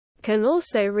can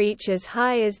also reach as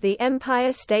high as the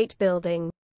Empire State Building.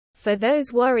 For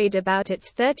those worried about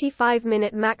its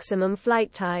 35-minute maximum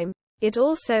flight time, it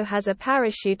also has a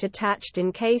parachute attached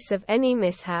in case of any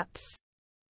mishaps.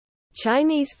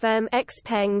 Chinese firm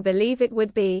XPeng believe it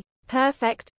would be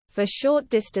perfect for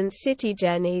short-distance city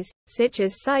journeys, such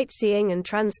as sightseeing and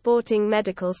transporting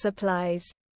medical supplies.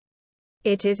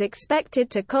 It is expected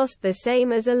to cost the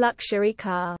same as a luxury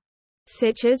car,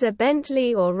 such as a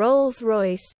Bentley or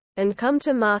Rolls-Royce, and come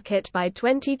to market by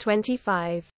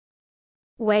 2025.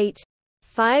 Weight: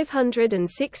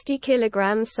 560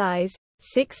 kg. Size: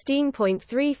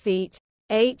 16.3 feet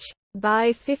h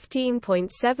by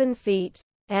 15.7 feet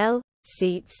l.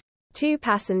 Seats: 2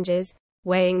 passengers,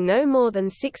 weighing no more than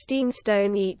 16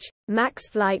 stone each. Max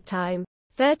flight time: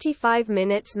 35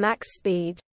 minutes. Max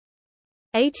speed: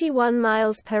 81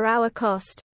 miles per hour.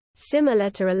 Cost: similar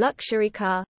to a luxury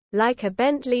car, like a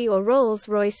Bentley or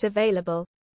Rolls-Royce. Available: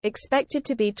 expected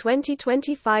to be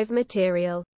 2025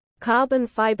 material: carbon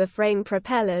fiber frame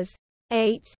propellers,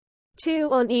 2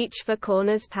 on each for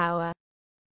corners. Power: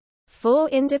 4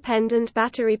 independent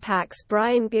battery packs.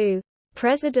 Brian Gu,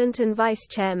 president and vice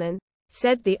chairman,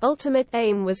 said the ultimate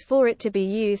aim was for it to be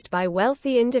used by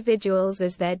wealthy individuals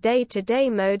as their day-to-day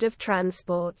mode of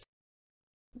transport.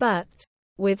 But,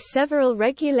 with several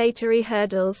regulatory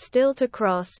hurdles still to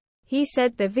cross, he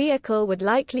said the vehicle would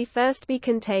likely first be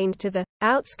contained to the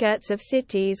outskirts of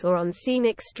cities or on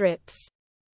scenic strips.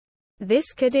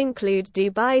 This could include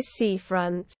Dubai's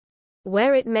seafront,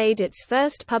 where it made its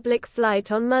first public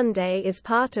flight on Monday as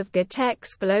part of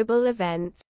GTEC's global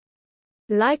event.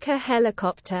 Like a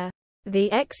helicopter, the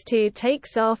X2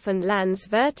 takes off and lands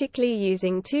vertically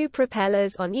using 2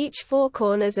 propellers on each 4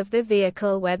 corners of the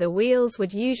vehicle where the wheels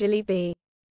would usually be,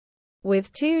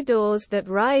 with 2 doors that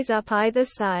rise up either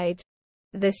side.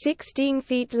 The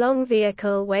 16-feet-long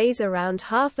vehicle weighs around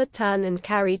half a ton and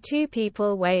carry 2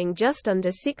 people weighing just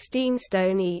under 16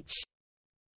 stone each.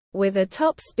 With a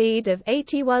top speed of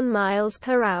 81 miles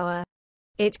per hour.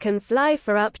 It can fly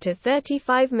for up to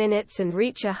 35 minutes and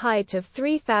reach a height of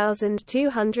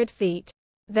 3,200 feet,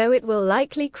 though it will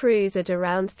likely cruise at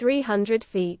around 300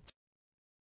 feet.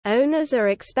 Owners are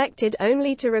expected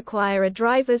only to require a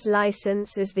driver's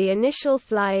license, as the initial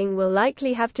flying will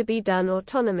likely have to be done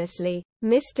autonomously,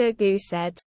 Mr. Gu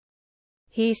said.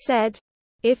 He said,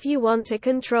 "If you want to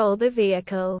control the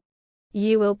vehicle,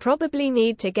 you will probably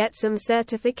need to get some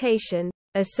certification,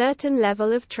 a certain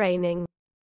level of training."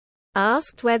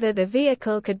 Asked whether the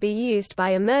vehicle could be used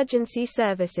by emergency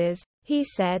services, he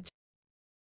said,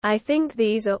 "I think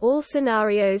these are all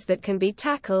scenarios that can be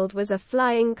tackled as a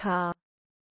flying car."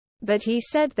 But he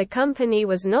said the company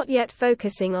was not yet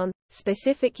focusing on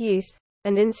specific use,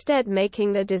 and instead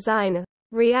making the design a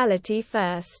reality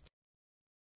first.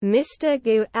 Mr.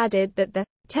 Gu added that the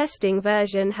testing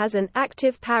version has an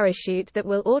active parachute that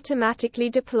will automatically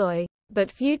deploy,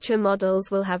 but future models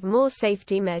will have more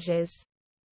safety measures.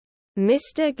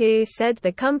 Mr. Gu said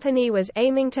the company was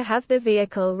aiming to have the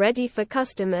vehicle ready for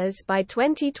customers by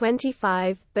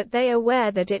 2025, but they are aware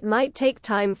that it might take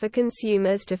time for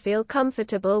consumers to feel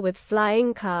comfortable with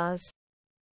flying cars.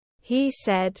 He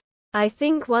said, "I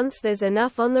think once there's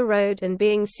enough on the road and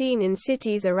being seen in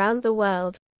cities around the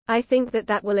world, I think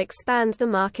that will expand the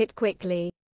market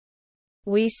quickly.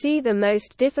 We see the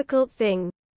most difficult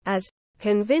thing as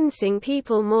convincing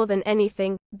people more than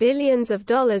anything. Billions of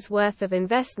dollars worth of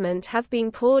investment have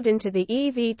been poured into the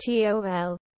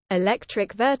eVTOL,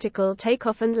 electric vertical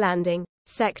takeoff and landing,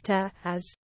 sector, as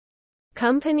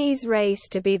companies race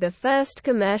to be the first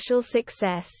commercial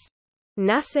success.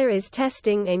 NASA is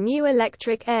testing a new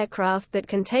electric aircraft that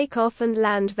can take off and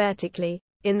land vertically,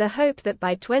 in the hope that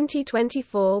by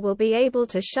 2024 will be able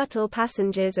to shuttle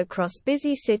passengers across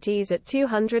busy cities at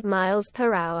 200 miles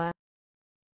per hour.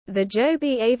 The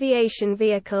Joby aviation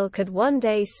vehicle could one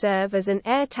day serve as an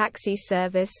air taxi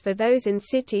service for those in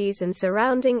cities and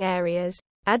surrounding areas,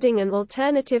 adding an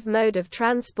alternative mode of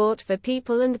transport for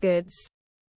people and goods.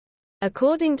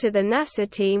 According to the NASA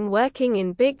team working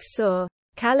in Big Sur,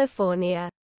 California,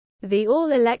 the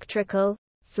all-electrical,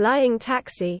 flying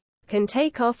taxi, can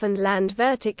take off and land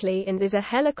vertically and is a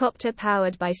helicopter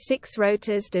powered by 6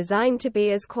 rotors designed to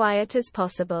be as quiet as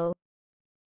possible.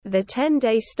 The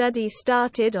 10-day study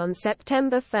started on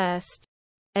September 1,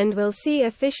 and will see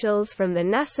officials from the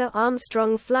NASA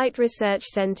Armstrong Flight Research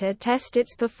Center test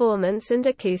its performance and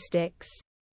acoustics.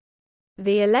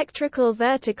 The electrical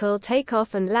vertical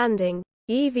takeoff and landing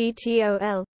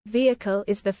 (eVTOL) vehicle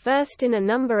is the first in a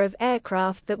number of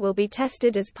aircraft that will be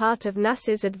tested as part of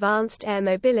NASA's Advanced Air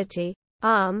Mobility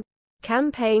 (ARM)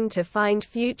 campaign to find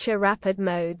future rapid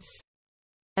modes.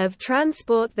 of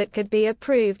transport that could be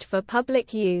approved for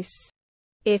public use.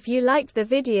 If you liked the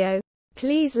video,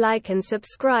 please like and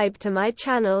subscribe to my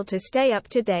channel to stay up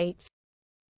to date.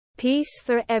 Peace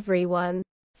for everyone.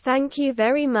 Thank you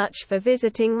very much for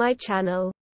visiting my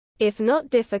channel. If not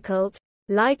difficult,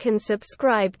 like and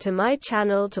subscribe to my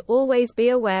channel to always be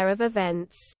aware of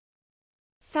events.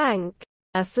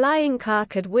 A flying car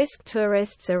could whisk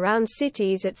tourists around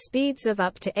cities at speeds of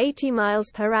up to 80 miles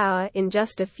per hour in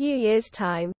just a few years'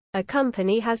 time, a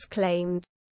company has claimed.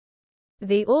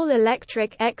 The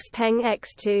all-electric XPeng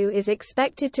X2 is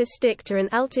expected to stick to an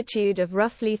altitude of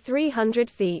roughly 300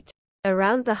 feet,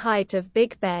 around the height of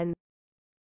Big Ben.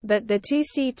 But the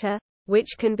two-seater,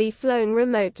 which can be flown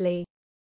remotely,